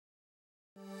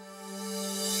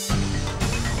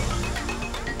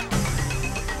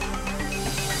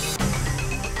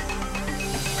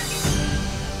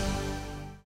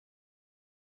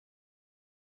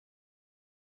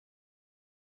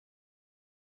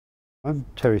I'm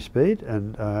Terry Speed,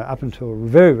 and up until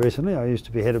very recently I used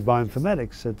to be head of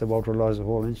Bio-Informatics at the Walter Eliza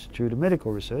Hall Institute of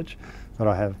Medical Research, but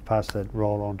I have passed that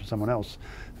role on to someone else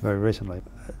very recently.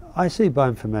 I see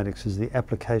Bio-Informatics as the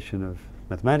application of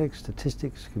mathematics,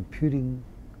 statistics, computing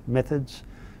methods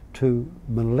to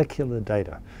molecular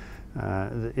data.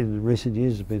 In recent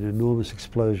years there's been an enormous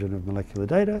explosion of molecular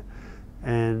data,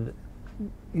 and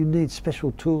you need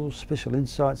special tools, special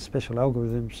insights, special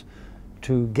algorithms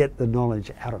to get the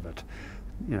knowledge out of it.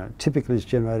 Typically it's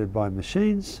generated by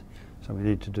machines, so we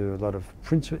need to do a lot of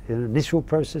initial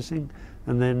processing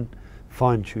and then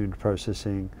fine-tuned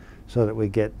processing so that we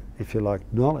get, if you like,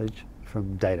 knowledge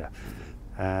from data.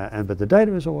 But the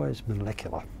data is always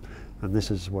molecular, and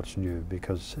this is what's new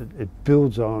because it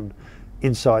builds on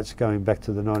insights going back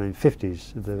to the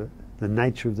 1950s, the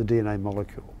nature of the DNA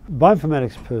molecule.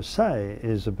 Bioinformatics per se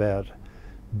is about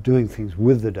doing things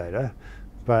with the data,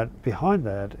 but behind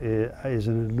that is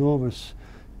an enormous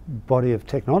body of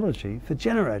technology for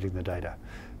generating the data.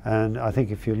 And I think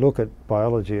if you look at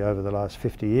biology over the last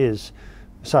 50 years,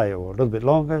 say, or a little bit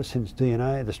longer, since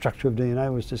DNA, the structure of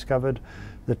DNA was discovered,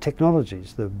 the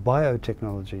technologies, the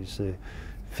biotechnologies, the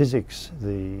physics,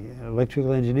 the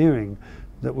electrical engineering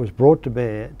that was brought to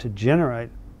bear to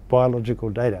generate biological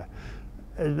data,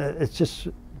 it's just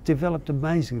developed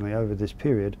amazingly over this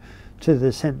period to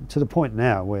the point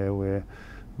now where we're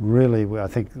really, I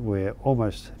think we're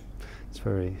almost, it's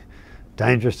very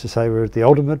dangerous to say we're at the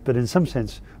ultimate, but in some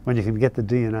sense, when you can get the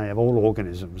DNA of all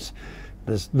organisms,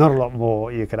 there's not a lot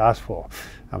more you could ask for.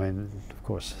 I mean, of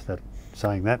course,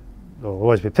 saying that, there'll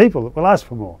always be people that will ask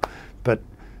for more, but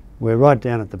we're right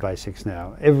down at the basics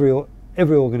now. Every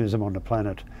organism on the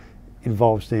planet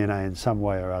involves DNA in some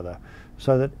way or other,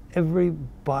 so that every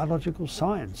biological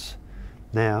science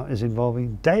now is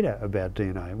involving data about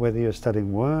DNA, whether you're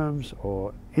studying worms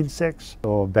or insects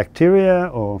or bacteria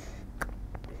or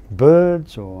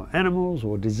birds or animals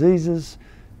or diseases.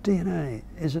 DNA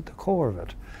is at the core of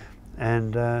it.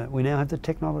 And we now have the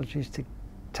technologies to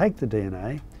take the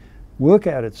DNA, work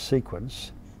out its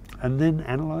sequence, and then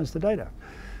analyse the data.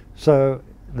 So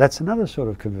that's another sort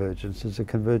of convergence. It's a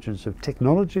convergence of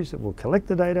technologies that will collect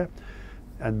the data,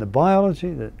 and the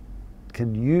biology that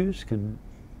can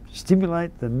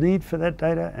stimulate the need for that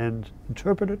data and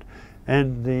interpret it,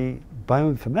 and the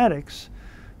bioinformatics,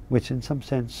 which in some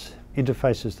sense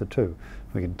interfaces the two.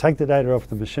 We can take the data off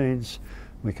the machines,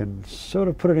 we can sort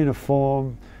of put it in a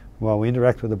form while we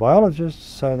interact with the biologists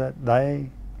so that they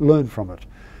learn from it.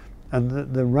 And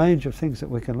the range of things that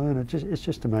we can learn, it's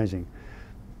just amazing.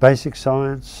 Basic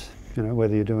science,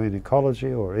 whether you're doing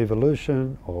ecology or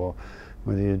evolution, or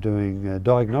whether you're doing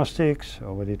diagnostics,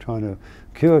 or whether you're trying to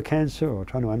cure cancer or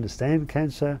trying to understand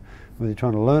cancer, whether you're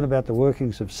trying to learn about the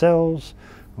workings of cells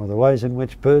or the ways in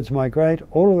which birds migrate,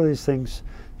 all of these things,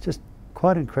 just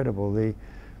quite incredible.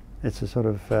 It's a sort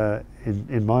of, to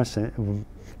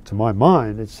my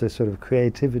mind, it's a sort of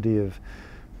creativity of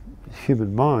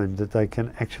human mind that they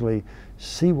can actually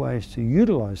see ways to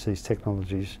utilise these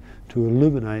technologies to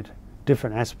illuminate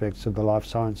different aspects of the life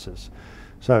sciences.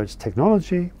 So it's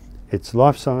technology, it's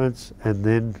life science, and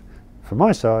then from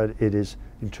my side it is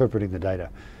interpreting the data,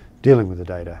 dealing with the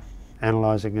data,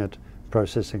 analysing it,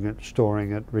 processing it,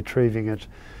 storing it, retrieving it,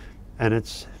 and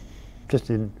it's just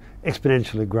in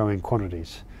exponentially growing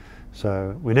quantities.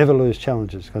 So we never lose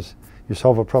challenges, because you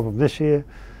solve a problem this year,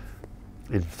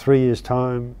 in 3 years'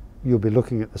 time you'll be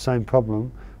looking at the same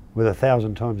problem with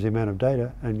 1,000 times the amount of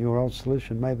data, and your old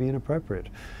solution may be inappropriate,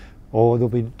 or there'll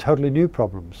be totally new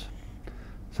problems.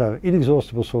 So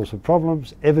inexhaustible source of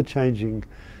problems, ever-changing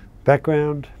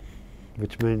background,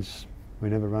 which means we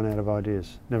never run out of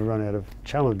ideas, never run out of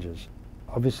challenges.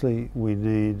 Obviously we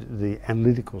need the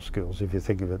analytical skills, if you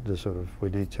think of it, we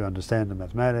need to understand the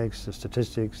mathematics, the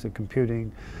statistics, the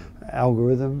computing,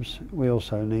 algorithms. We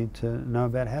also need to know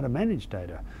about how to manage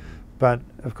data. But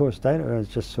of course data is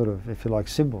just if you like,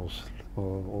 symbols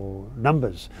or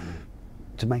numbers.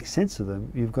 To make sense of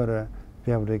them, you've got to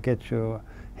be able to get your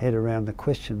head around the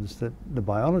questions that the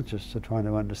biologists are trying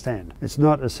to understand. It's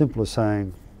not as simple as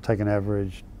saying, take an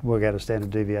average, work out a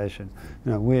standard deviation.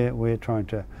 We're trying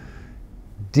to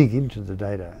dig into the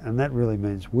data, and that really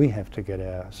means we have to get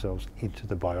ourselves into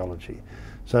the biology.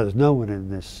 So there's no one in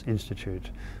this institute,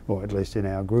 or at least in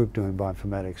our group doing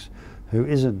bioinformatics, who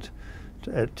isn't,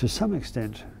 to some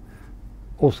extent,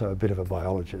 also a bit of a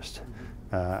biologist.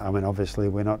 I mean, obviously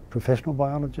we're not professional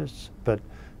biologists, but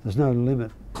there's no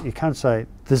limit. You can't say,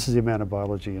 this is the amount of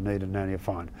biology you need and now you're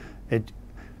fine.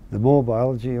 The more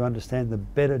biology you understand, the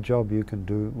better job you can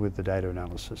do with the data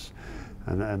analysis.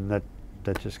 And that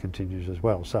just continues as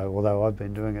well. So although I've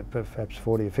been doing it for perhaps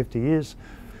 40 or 50 years,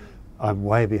 I'm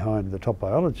way behind the top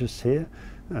biologists here,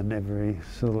 and every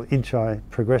little inch I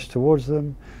progress towards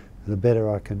them, the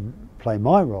better I can play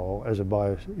my role as a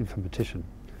bioinformatician.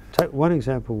 Take one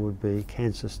example would be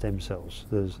cancer stem cells.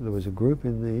 There was a group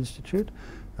in the Institute,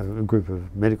 a group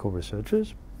of medical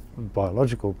researchers,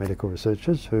 biological medical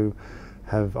researchers, who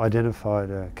have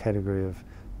identified a category of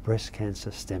breast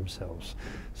cancer stem cells.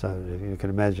 So you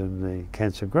can imagine the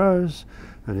cancer grows,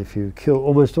 and if you kill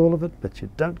almost all of it, but you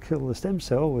don't kill the stem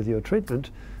cell with your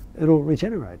treatment, it'll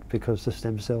regenerate because the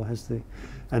stem cell has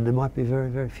and there might be very,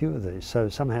 very few of these. So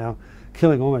somehow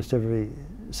killing almost every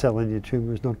cell in your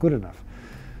tumour is not good enough.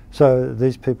 So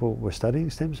these people were studying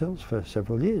stem cells for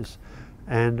several years,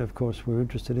 and of course we're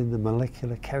interested in the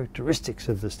molecular characteristics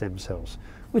of the stem cells,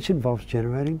 which involves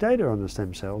generating data on the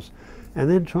stem cells and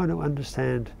then trying to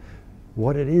understand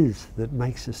what it is that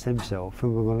makes a stem cell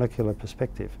from a molecular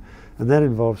perspective. And that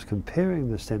involves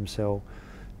comparing the stem cell,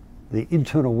 the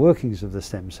internal workings of the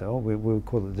stem cell, we'll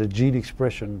call it the gene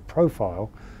expression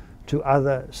profile, to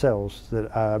other cells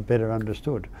that are better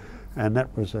understood. And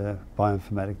that was a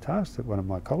bioinformatic task that one of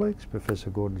my colleagues, Professor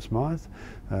Gordon Smythe,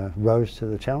 rose to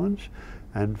the challenge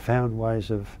and found ways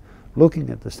of looking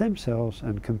at the stem cells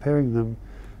and comparing them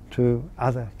to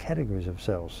other categories of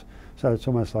cells. So it's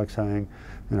almost like saying,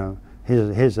 you know,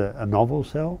 here's a novel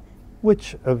cell,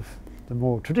 which of the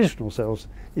more traditional cells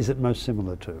is it most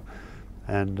similar to?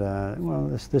 And well,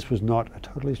 this was not a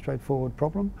totally straightforward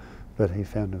problem, but he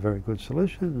found a very good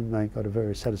solution, and they got a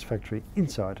very satisfactory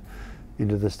insight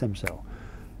into the stem cell.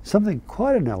 Something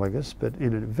quite analogous, but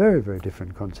in a very, very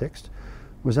different context,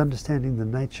 was understanding the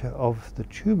nature of the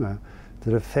tumour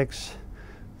that affects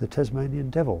the Tasmanian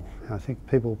devil. I think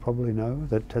people probably know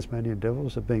that Tasmanian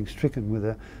devils are being stricken with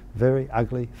a very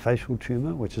ugly facial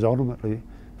tumour, which is ultimately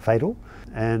fatal.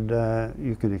 And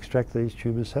you can extract these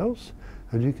tumour cells,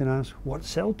 and you can ask, what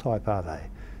cell type are they?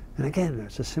 And again,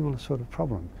 it's a similar sort of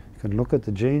problem. You can look at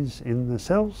the genes in the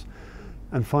cells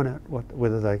and find out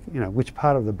whether they, which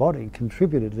part of the body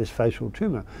contributed to this facial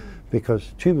tumour,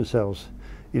 because tumour cells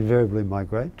invariably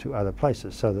migrate to other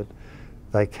places so that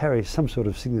they carry some sort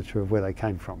of signature of where they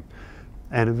came from.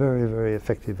 And a very, very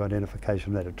effective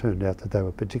identification that it turned out that they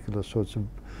were particular sorts of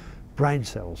brain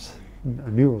cells,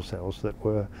 neural cells that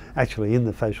were actually in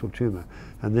the facial tumour.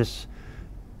 And this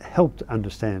helped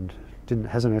understand, they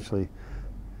haven't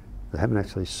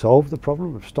actually solved the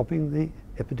problem of stopping the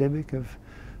epidemic of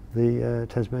the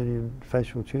Tasmanian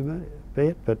facial tumour,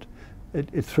 but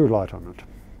it threw light on it.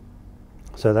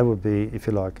 So that would be, if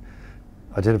you like,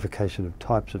 identification of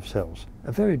types of cells.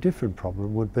 A very different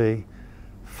problem would be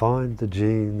find the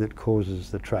gene that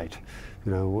causes the trait.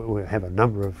 We have a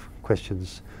number of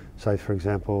questions. Say, for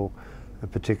example, a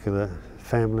particular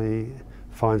family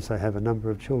finds they have a number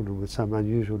of children with some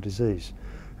unusual disease,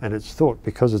 and it's thought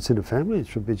because it's in a family it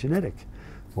should be genetic.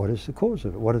 What is the cause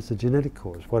of it? What is the genetic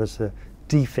cause? What is the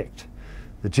defect?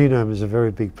 The genome is a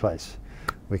very big place.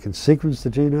 We can sequence the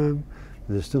genome.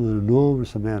 There's still an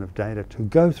enormous amount of data to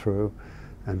go through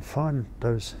and find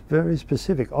those very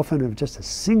specific, often of just a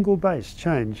single base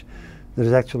change, that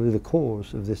is actually the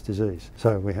cause of this disease.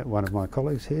 So we have one of my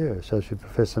colleagues here, Associate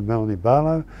Professor Melanie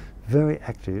Barlow, very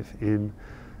active in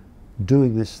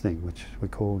doing this thing, which we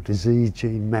call disease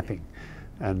gene mapping.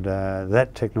 And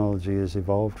that technology has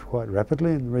evolved quite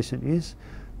rapidly in recent years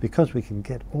because we can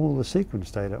get all the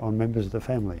sequence data on members of the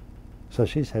family. So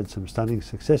she's had some stunning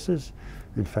successes.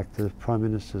 In fact, the Prime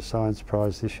Minister's Science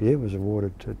Prize this year was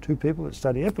awarded to 2 people that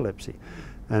study epilepsy.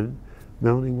 And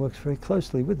Melanie works very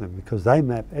closely with them because they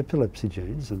map epilepsy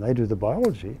genes and they do the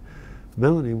biology.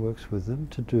 Melanie works with them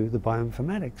to do the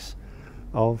bioinformatics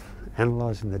of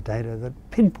analysing the data that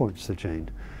pinpoints the gene.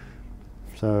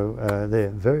 So they're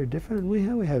very different. We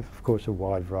have, of course, a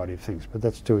wide variety of things, but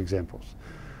that's 2 examples.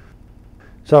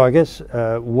 So I guess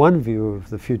one view of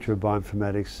the future of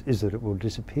bioinformatics is that it will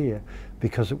disappear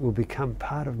because it will become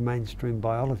part of mainstream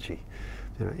biology.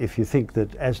 If you think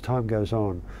that as time goes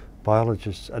on,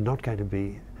 biologists are not going to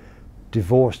be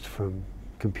divorced from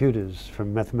computers,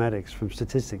 from mathematics, from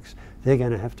statistics, they're going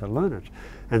to have to learn it.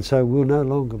 And so we'll no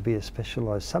longer be a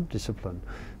specialised subdiscipline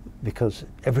because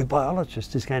every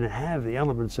biologist is going to have the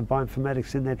elements of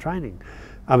bioinformatics in their training.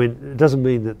 I mean, it doesn't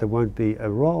mean that there won't be a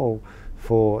role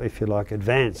for, if you like,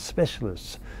 advanced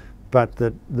specialists, but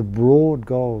that the broad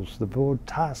goals, the broad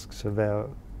tasks of our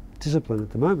discipline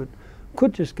at the moment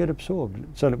could just get absorbed.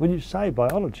 So that when you say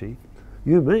biology,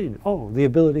 you mean, the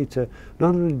ability to not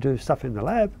only do stuff in the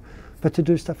lab, but to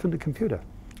do stuff in the computer.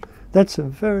 That's a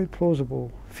very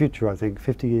plausible future, I think,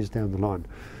 50 years down the line.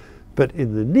 But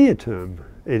in the near term,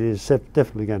 it is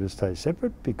definitely going to stay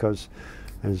separate because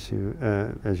as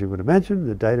you would imagine,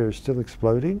 the data is still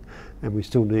exploding and we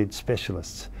still need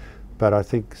specialists. But I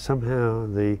think somehow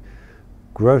the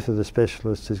growth of the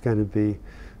specialists is going to be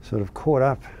sort of caught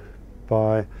up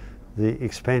by the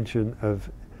expansion of,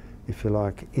 if you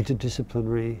like,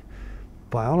 interdisciplinary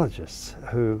biologists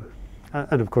who,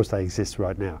 and of course they exist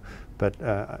right now, but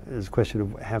it's a question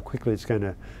of how quickly it's going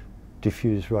to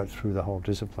diffuse right through the whole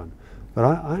discipline. But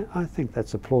I think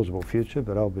that's a plausible future,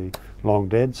 but I'll be long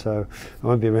dead, so I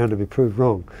won't be around to be proved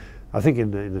wrong. I think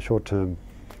in the short term,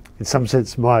 in some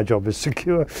sense, my job is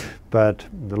secure, but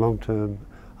in the long term,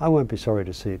 I won't be sorry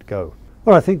to see it go.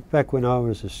 Well, I think back when I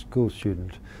was a school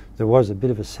student, there was a bit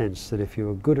of a sense that if you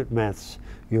were good at maths,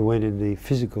 you went in the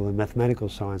physical and mathematical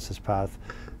sciences path,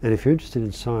 and if you're interested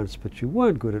in science but you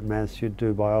weren't good at maths, you'd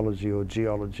do biology or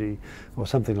geology or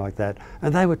something like that.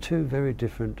 And they were two very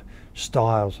different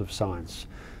styles of science.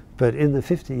 But in the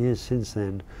 50 years since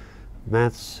then,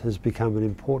 maths has become an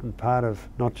important part of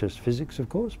not just physics, of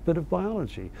course, but of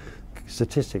biology,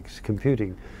 statistics,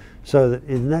 computing. So that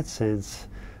in that sense,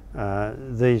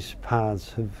 these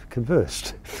paths have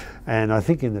conversed. And I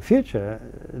think in the future,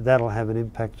 that'll have an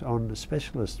impact on the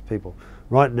specialist people.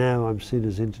 Right now, I'm seen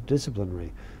as interdisciplinary,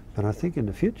 but I think in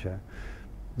the future,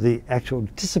 the actual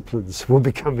disciplines will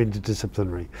become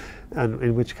interdisciplinary, and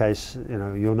in which case, you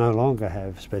know, you'll no longer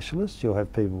have specialists, you'll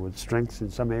have people with strengths in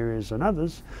some areas and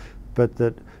others, but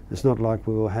that it's not like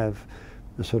we will have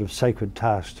a sort of sacred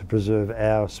task to preserve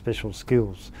our special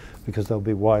skills, because they'll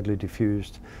be widely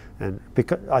diffused. And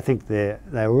because I think they're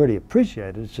already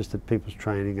appreciated, it's just that people's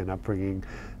training and upbringing,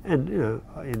 and you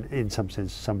know, in some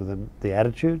sense, some of them, the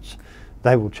attitudes,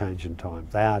 they will change in time.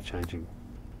 They are changing.